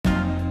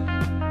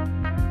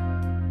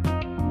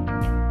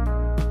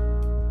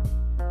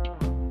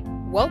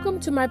Welcome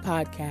to my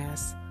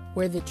podcast,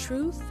 where the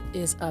truth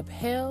is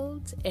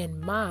upheld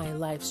and my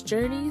life's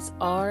journeys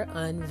are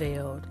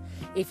unveiled.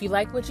 If you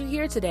like what you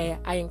hear today,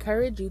 I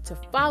encourage you to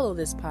follow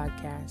this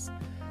podcast.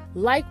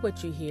 Like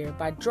what you hear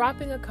by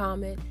dropping a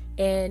comment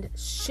and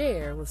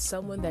share with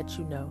someone that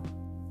you know.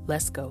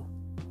 Let's go.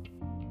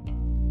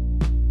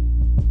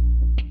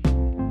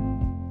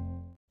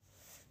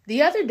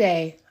 The other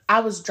day,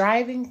 I was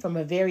driving from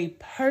a very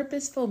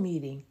purposeful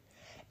meeting,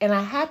 and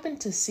I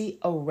happened to see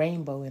a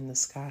rainbow in the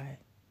sky.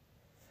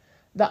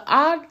 The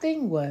odd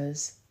thing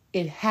was,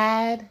 it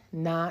had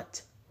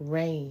not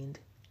rained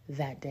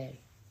that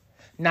day.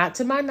 Not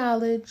to my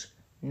knowledge,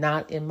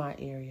 not in my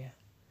area.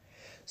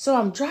 So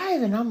I'm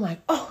driving,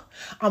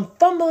 I'm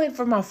fumbling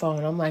for my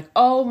phone. I'm like,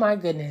 oh my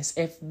goodness,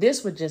 if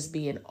this would just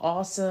be an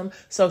awesome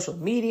social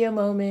media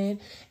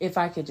moment, if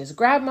I could just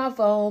grab my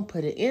phone,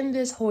 put it in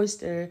this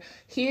hoister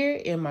here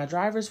in my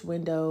driver's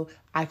window,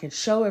 I could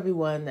show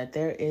everyone that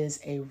there is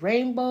a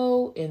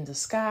rainbow in the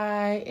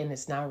sky and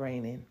it's not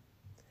raining.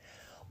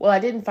 Well, I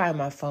didn't find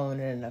my phone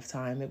in enough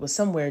time. It was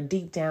somewhere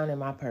deep down in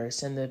my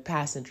purse in the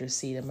passenger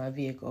seat of my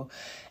vehicle.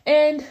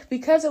 And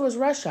because it was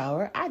rush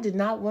hour, I did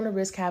not want to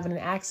risk having an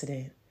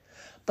accident.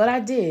 But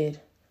I did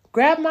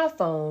grab my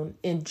phone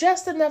in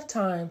just enough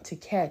time to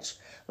catch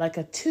like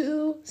a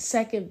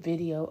 2-second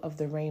video of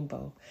the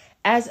rainbow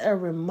as a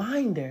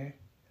reminder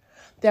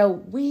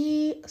that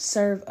we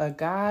serve a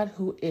God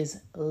who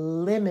is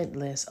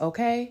limitless,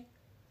 okay?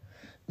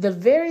 The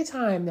very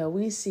time that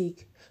we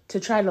seek to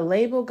try to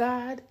label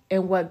God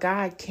and what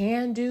God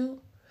can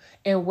do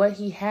and what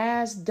he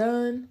has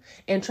done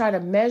and try to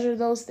measure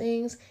those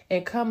things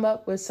and come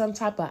up with some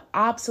type of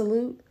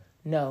absolute,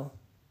 no.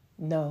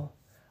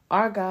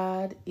 Our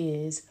God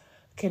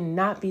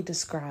cannot be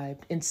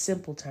described in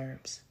simple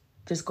terms.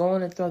 Just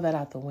going and throw that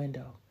out the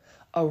window.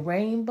 A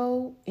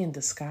rainbow in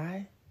the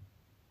sky?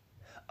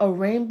 A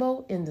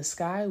rainbow in the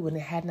sky when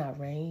it had not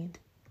rained?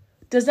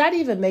 Does that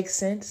even make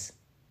sense?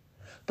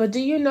 But do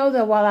you know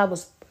that while I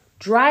was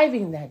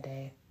driving that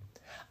day,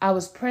 I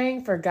was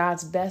praying for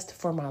God's best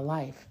for my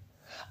life.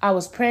 I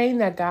was praying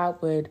that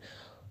God would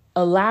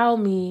allow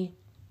me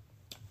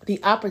the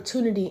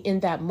opportunity in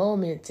that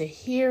moment to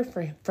hear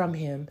from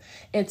him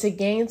and to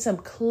gain some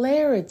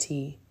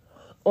clarity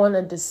on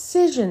a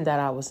decision that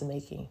I was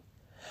making.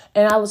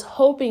 And I was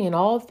hoping in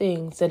all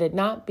things that it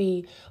not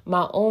be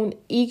my own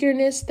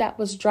eagerness that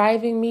was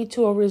driving me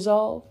to a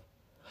resolve,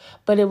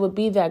 but it would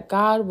be that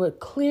God would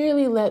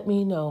clearly let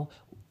me know,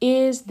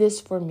 is this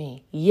for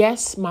me?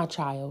 Yes, my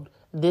child,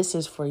 this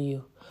is for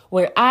you.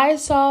 When I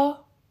saw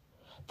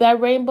that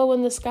rainbow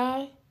in the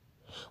sky,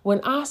 when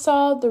I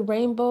saw the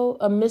rainbow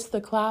amidst the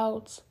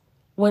clouds,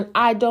 when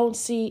I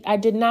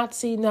did not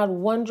see not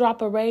one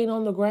drop of rain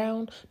on the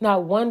ground,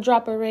 not one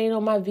drop of rain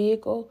on my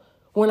vehicle,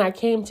 when I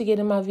came to get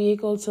in my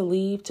vehicle to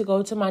leave, to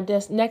go to my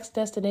next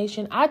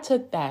destination, I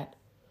took that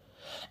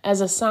as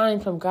a sign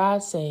from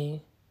God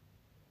saying,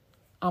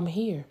 I'm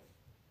here.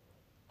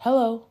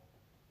 Hello,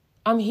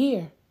 I'm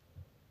here.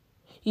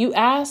 You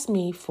asked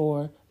me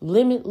for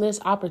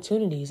limitless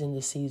opportunities in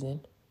this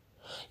season.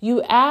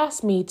 You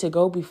asked me to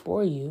go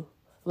before you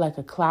like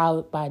a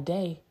cloud by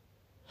day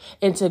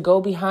and to go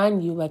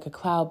behind you like a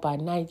cloud by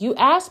night. You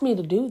asked me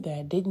to do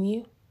that, didn't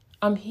you?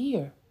 I'm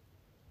here.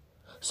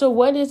 So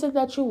what is it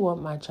that you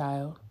want, my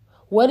child?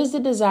 What is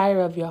the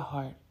desire of your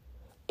heart?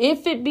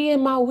 If it be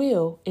in my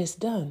will, it's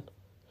done.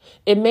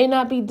 It may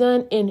not be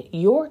done in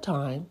your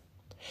time.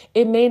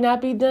 It may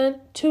not be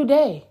done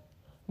today,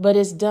 but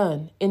it's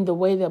done in the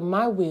way that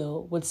my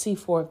will would see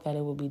forth that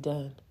it will be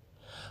done.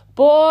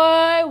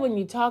 Boy, when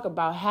you talk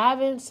about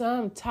having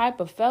some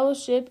type of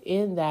fellowship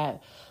in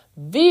that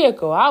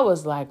vehicle, I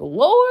was like,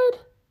 Lord,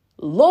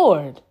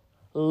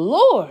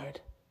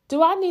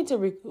 do I need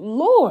to,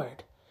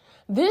 Lord,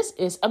 this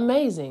is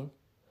amazing.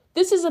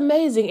 This is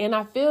amazing. And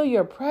I feel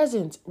your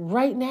presence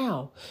right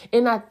now.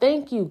 And I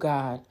thank you,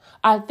 God.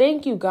 I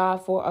thank you,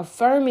 God, for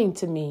affirming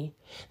to me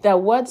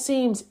that what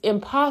seems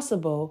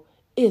impossible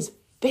is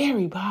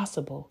very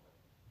possible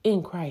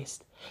in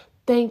Christ.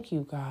 Thank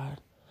you, God.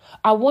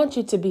 I want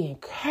you to be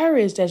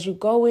encouraged as you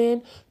go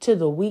in to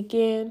the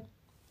weekend.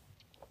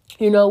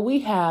 You know, we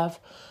have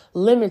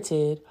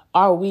limited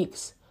our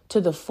weeks to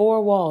the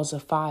 4 walls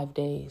of 5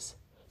 days.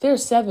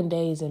 There's 7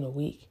 days in a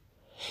week.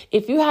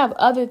 If you have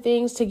other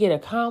things to get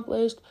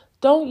accomplished,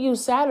 don't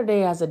use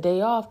Saturday as a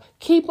day off.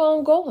 Keep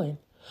on going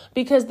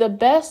because the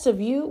best of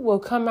you will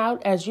come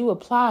out as you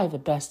apply the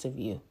best of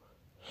you.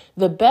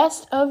 The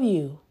best of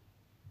you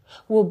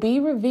will be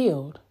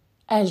revealed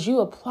as you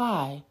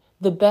apply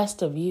the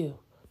best of you.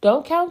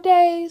 Don't count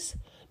days.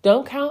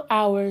 Don't count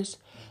hours.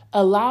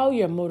 Allow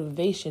your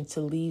motivation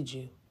to lead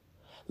you.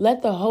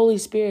 Let the Holy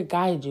Spirit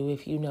guide you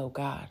if you know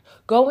God.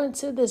 Go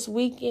into this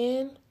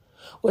weekend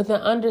with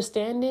an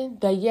understanding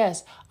that,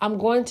 yes, I'm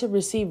going to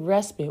receive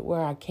respite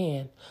where I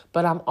can,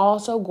 but I'm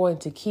also going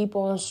to keep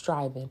on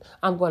striving.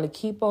 I'm going to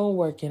keep on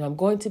working. I'm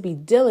going to be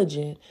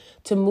diligent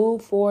to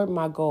move towards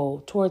my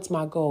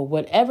goal,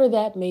 whatever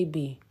that may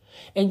be.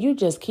 And you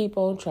just keep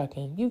on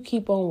trucking. You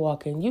keep on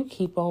walking. You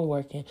keep on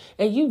working.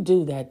 And you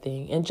do that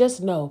thing. And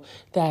just know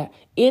that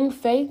in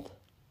faith,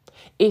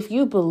 if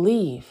you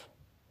believe,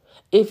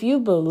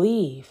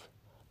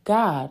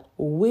 God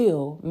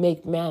will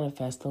make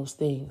manifest those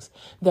things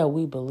that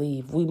we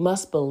believe. We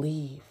must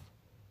believe.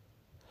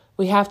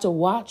 We have to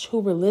watch who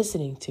we're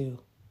listening to.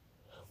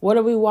 What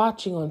are we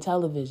watching on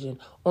television,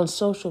 on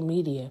social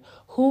media?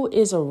 Who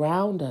is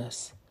around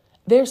us?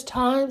 There's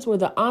times where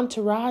the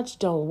entourage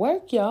don't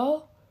work,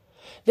 y'all.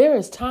 There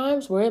is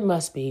times where it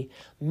must be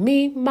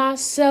me,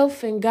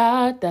 myself, and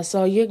God. That's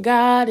all you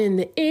got in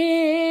the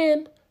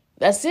end.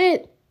 That's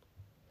it.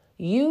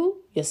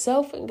 You,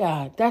 yourself, and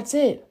God. That's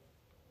it.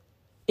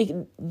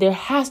 There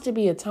has to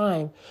be a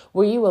time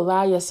where you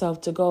allow yourself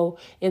to go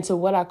into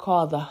what I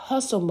call the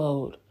hustle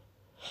mode.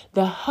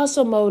 The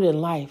hustle mode in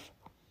life.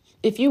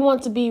 If you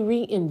want to be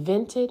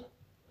reinvented,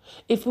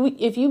 if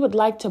you would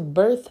like to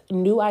birth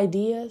new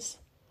ideas,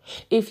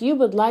 if you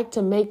would like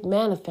to make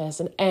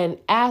manifest and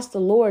ask the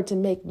Lord to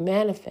make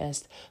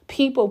manifest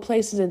people,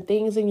 places, and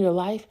things in your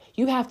life,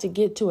 you have to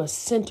get to a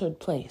centered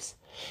place.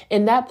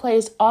 And that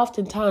place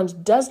oftentimes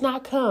does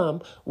not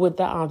come with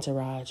the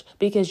entourage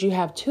because you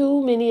have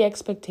too many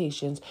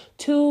expectations,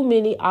 too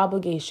many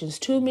obligations,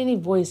 too many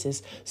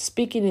voices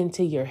speaking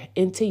into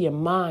your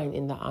mind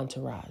in the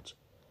entourage.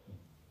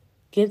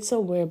 Get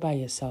somewhere by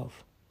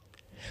yourself,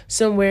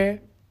 somewhere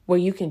where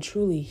you can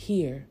truly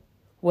hear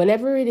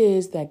whatever it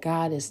is that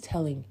God is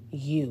telling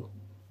you.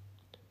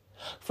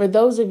 For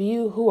those of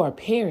you who are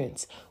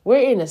parents, we're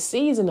in a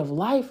season of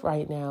life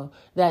right now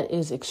that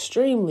is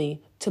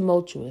extremely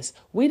tumultuous.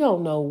 We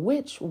don't know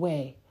which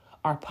way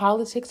our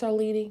politics are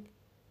leading.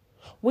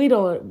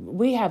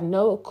 We have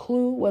no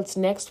clue what's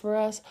next for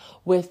us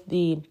with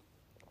the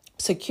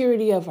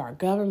security of our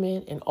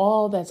government and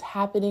all that's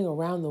happening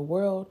around the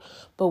world.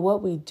 But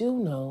what we do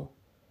know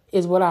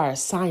is what our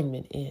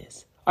assignment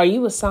is. Are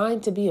you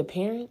assigned to be a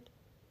parent?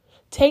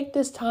 Take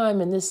this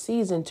time in this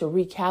season to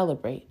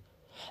recalibrate.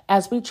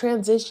 As we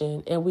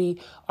transition and we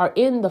are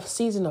in the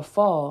season of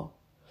fall,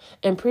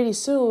 and pretty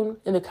soon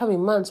in the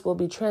coming months, we'll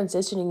be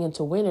transitioning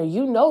into winter.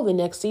 You know the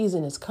next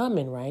season is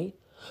coming, right?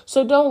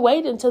 So don't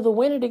wait until the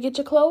winter to get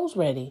your clothes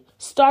ready.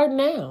 Start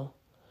now.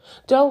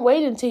 Don't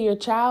wait until your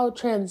child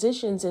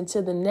transitions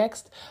into the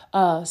next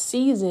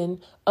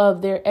season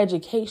of their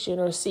education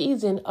or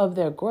season of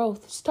their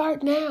growth.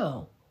 Start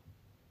now.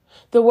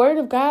 The word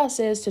of God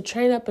says to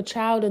train up a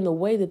child in the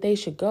way that they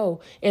should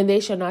go, and they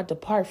shall not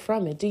depart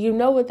from it. Do you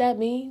know what that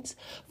means?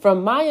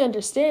 From my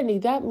understanding,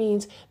 that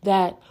means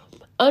that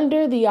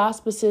under the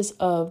auspices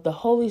of the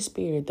Holy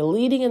Spirit, the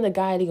leading and the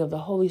guiding of the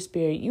Holy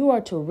Spirit, you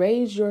are to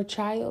raise your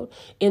child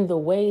in the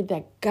way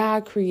that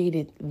God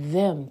created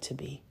them to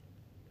be.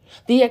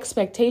 The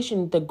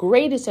expectation, the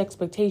greatest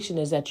expectation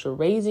is that you're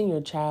raising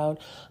your child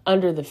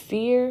under the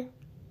fear,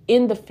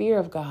 in the fear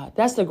of God.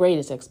 That's the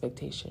greatest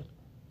expectation.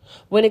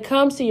 When it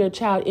comes to your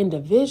child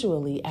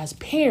individually, as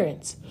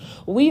parents,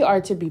 we are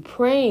to be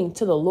praying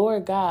to the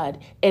Lord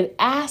God and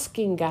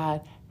asking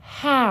God,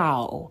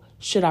 how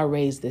should I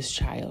raise this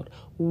child?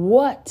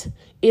 What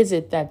is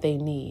it that they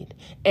need?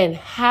 And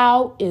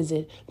how is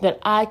it that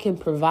I can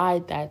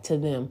provide that to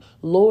them?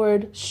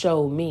 Lord,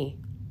 show me.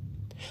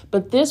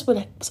 But this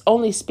would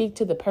only speak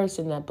to the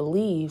person that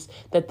believes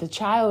that the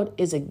child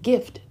is a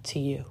gift to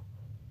you.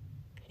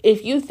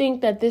 If you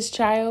think that this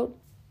child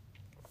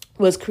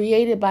was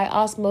created by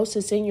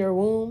osmosis in your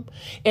womb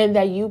and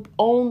that you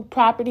own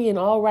property and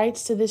all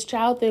rights to this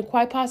child, then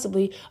quite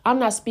possibly I'm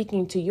not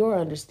speaking to your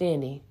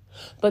understanding,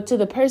 but to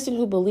the person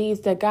who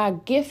believes that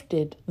God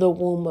gifted the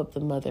womb of the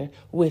mother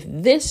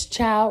with this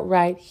child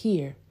right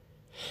here.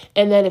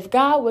 And that if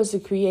God was the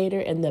creator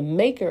and the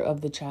maker of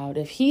the child,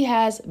 if he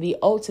has the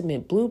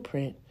ultimate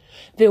blueprint,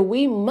 then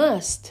we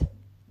must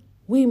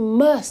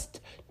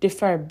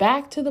defer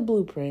back to the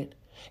blueprint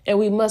and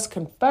we must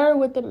confer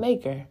with the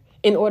maker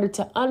in order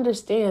to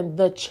understand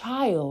the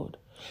child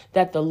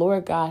that the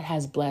Lord God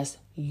has blessed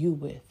you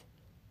with.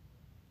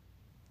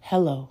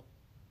 Hello.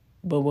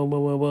 Boom, boom,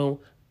 boom, boom, boom.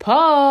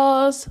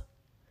 Pause.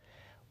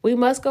 We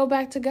must go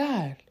back to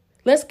God.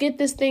 Let's get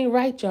this thing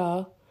right,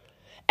 y'all.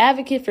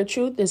 Advocate for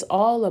Truth is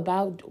all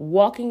about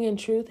walking in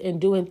truth and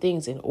doing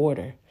things in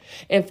order.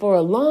 And for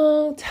a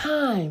long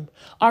time,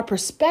 our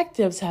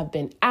perspectives have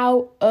been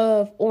out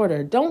of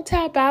order. Don't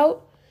tap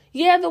out.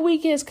 Yeah, the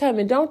weekend's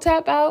coming. Don't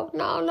tap out.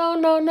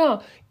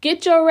 No.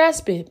 Get your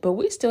respite. But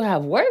we still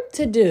have work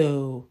to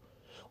do.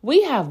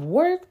 We have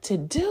work to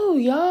do,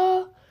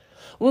 y'all.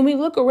 When we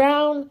look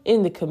around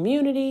in the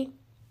community,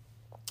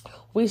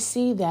 we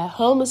see that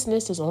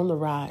homelessness is on the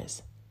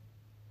rise.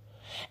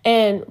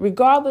 And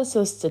regardless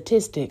of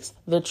statistics,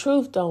 the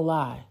truth don't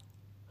lie.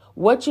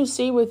 What you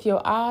see with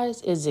your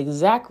eyes is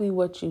exactly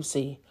what you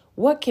see.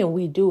 What can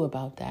we do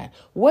about that?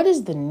 What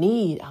is the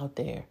need out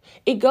there?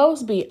 It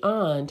goes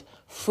beyond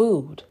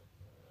food.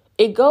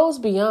 It goes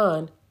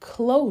beyond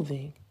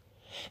clothing.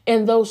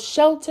 And though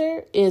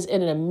shelter is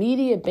an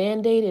immediate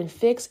band-aid and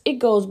fix, it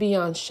goes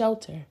beyond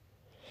shelter.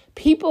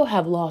 People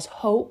have lost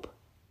hope.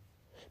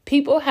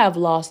 People have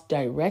lost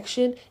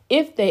direction,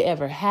 if they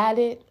ever had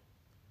it.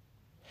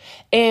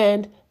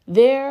 And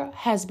there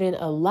has been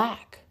a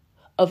lack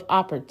of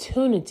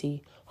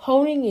opportunity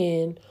honing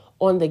in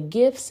on the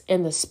gifts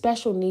and the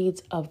special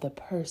needs of the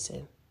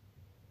person.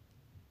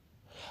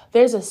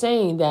 There's a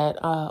saying that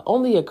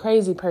only a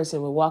crazy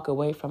person would walk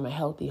away from a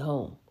healthy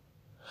home.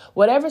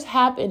 Whatever's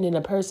happened in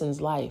a person's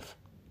life,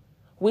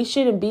 we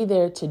shouldn't be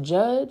there to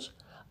judge.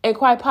 And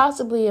quite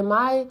possibly, in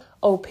my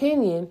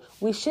opinion,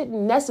 we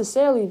shouldn't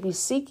necessarily be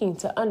seeking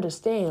to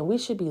understand. We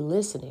should be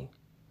listening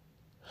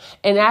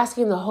and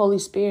asking the Holy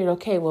Spirit,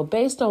 okay, well,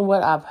 based on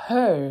what I've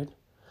heard,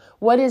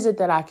 what is it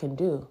that I can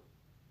do?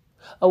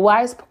 A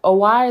wise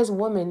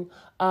woman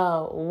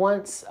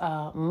once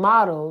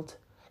modeled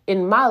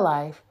in my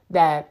life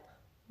that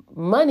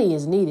money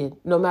is needed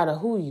no matter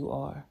who you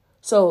are.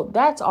 So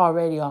that's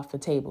already off the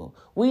table.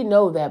 We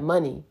know that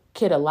money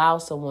could allow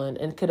someone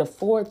and could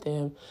afford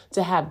them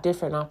to have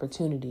different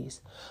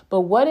opportunities.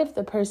 But what if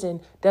the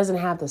person doesn't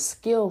have the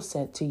skill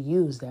set to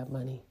use that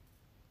money?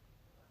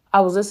 I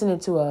was listening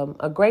to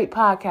a great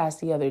podcast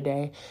the other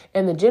day,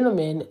 and the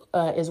gentleman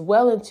is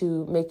well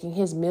into making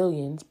his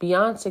millions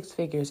beyond six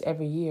figures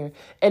every year,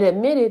 and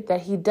admitted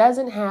that he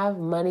doesn't have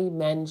money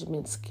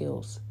management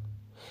skills.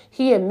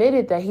 He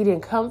admitted that he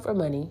didn't come for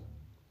money,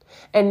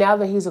 and now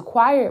that he's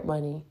acquired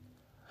money,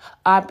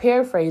 I'm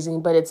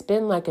paraphrasing, but it's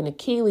been like an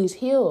Achilles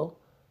heel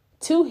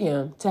to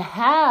him to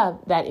have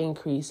that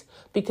increase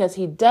because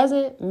he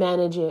doesn't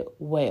manage it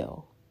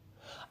well.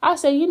 I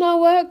say, you know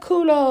what?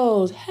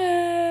 Kudos.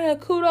 Hey,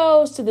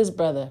 kudos to this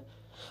brother.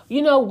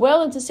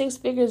 Well into six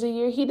figures a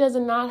year, he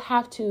didn't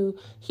have to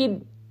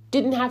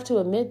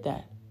admit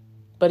that,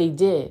 but he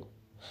did.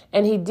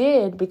 And he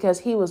did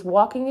because he was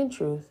walking in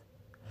truth.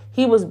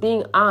 He was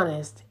being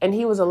honest, and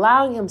he was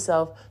allowing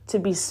himself to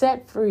be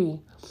set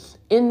free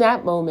in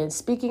that moment,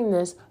 speaking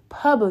this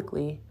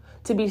publicly,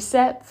 to be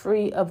set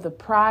free of the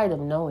pride of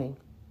knowing.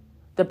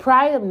 The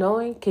pride of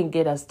knowing can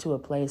get us to a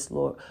place,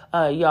 Lord,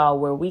 y'all,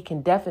 where we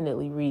can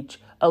definitely reach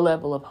a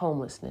level of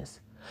homelessness.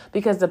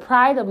 Because the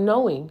pride of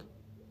knowing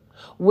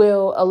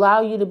will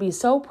allow you to be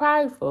so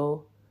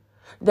prideful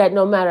that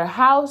no matter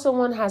how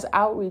someone has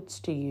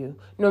outreached to you,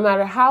 no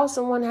matter how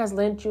someone has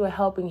lent you a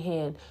helping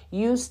hand,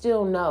 you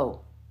still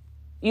know.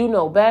 You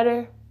know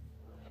better.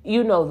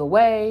 You know the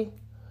way.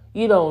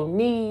 You don't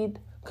need,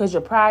 because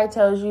your pride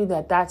tells you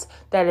that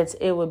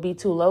it would be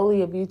too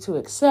lowly of you to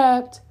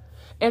accept.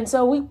 And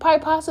so we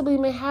quite possibly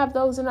may have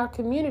those in our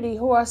community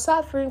who are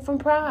suffering from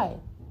pride.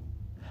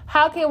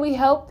 How can we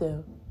help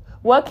them?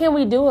 What can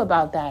we do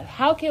about that?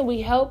 How can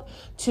we help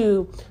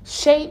to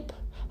shape?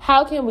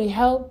 How can we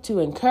help to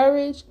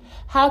encourage?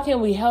 How can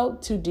we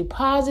help to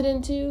deposit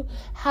into?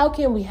 How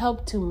can we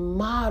help to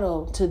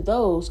model to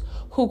those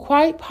who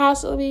quite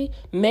possibly,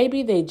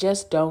 maybe they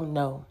just don't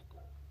know?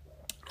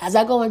 As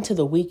I go into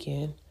the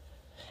weekend,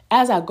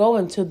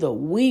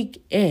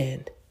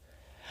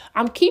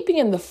 I'm keeping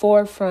in the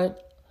forefront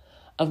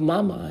of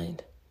my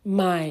mind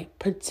my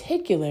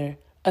particular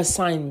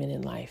assignment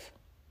in life.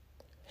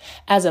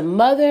 As a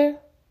mother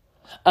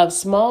of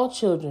small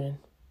children,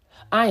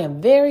 I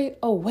am very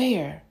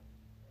aware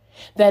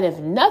that if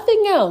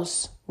nothing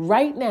else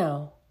right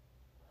now,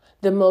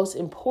 the most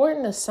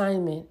important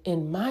assignment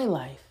in my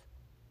life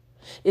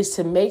is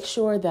to make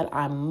sure that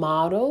I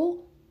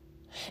model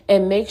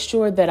and make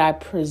sure that I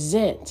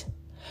present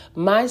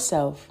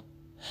myself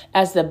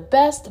as the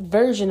best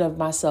version of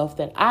myself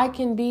that I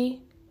can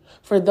be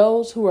for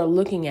those who are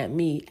looking at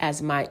me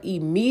as my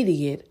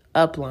immediate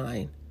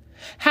upline.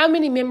 How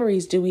many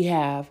memories do we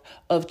have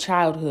of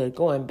childhood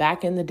going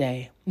back in the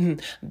day?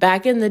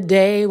 Back in the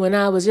day when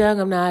I was young,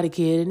 I'm not a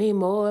kid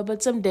anymore,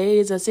 but some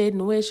days I sit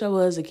and wish I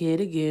was a kid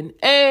again.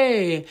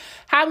 Hey,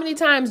 how many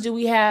times do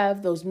we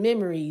have those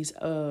memories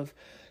of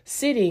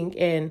sitting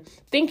and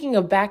thinking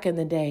of back in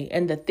the day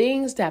and the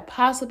things that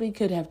possibly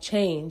could have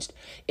changed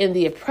in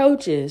the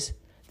approaches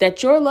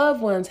that your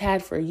loved ones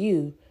had for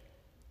you,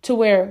 to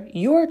where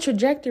your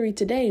trajectory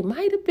today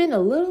might have been a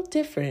little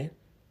different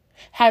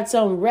had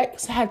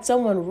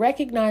someone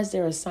recognized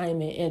their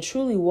assignment and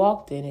truly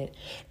walked in it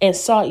and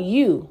sought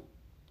you,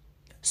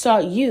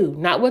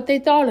 not what they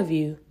thought of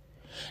you,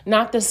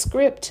 not the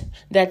script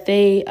that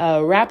they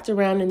wrapped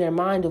around in their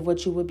mind of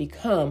what you would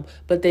become,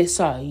 but they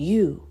saw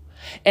you.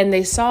 And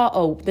they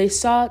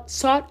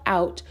sought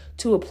out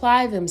to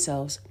apply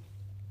themselves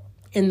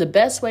in the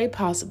best way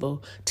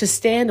possible to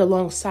stand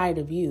alongside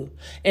of you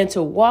and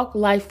to walk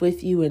life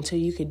with you until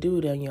you could do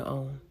it on your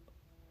own.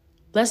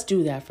 Let's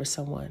do that for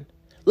someone.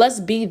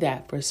 Let's be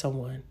that for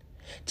someone.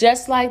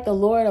 Just like the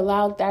Lord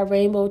allowed that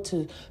rainbow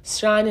to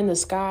shine in the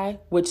sky,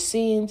 which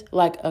seemed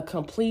like a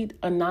complete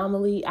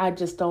anomaly. I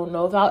just don't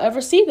know if I'll ever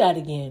see that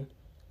again.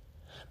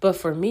 But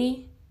for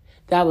me,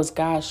 that was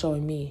God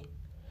showing me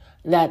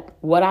that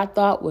what I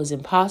thought was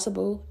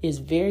impossible is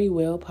very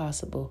well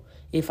possible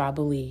if I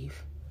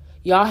believe.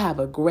 Y'all have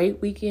a great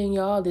weekend,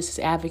 y'all. This is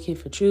Advocate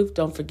for Truth.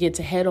 Don't forget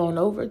to head on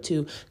over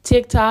to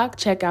TikTok.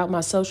 Check out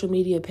my social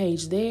media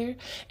page there.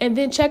 And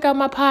then check out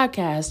my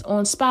podcast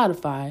on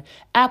Spotify,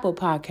 Apple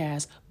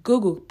Podcasts,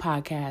 Google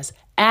Podcasts,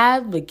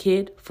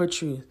 Advocate for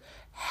Truth.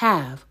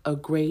 Have a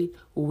great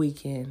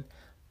weekend.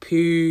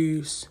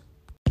 Peace.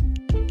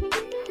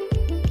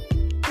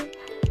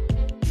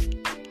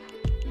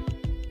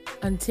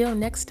 Until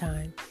next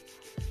time,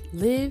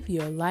 live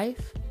your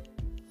life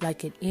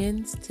like it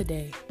ends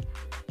today.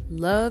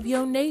 Love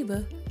your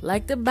neighbor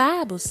like the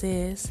Bible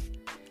says,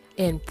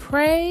 and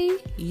pray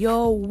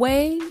your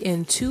way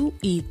into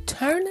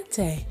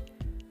eternity.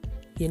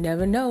 You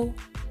never know,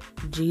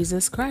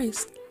 Jesus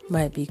Christ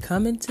might be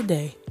coming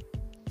today.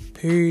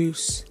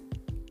 Peace.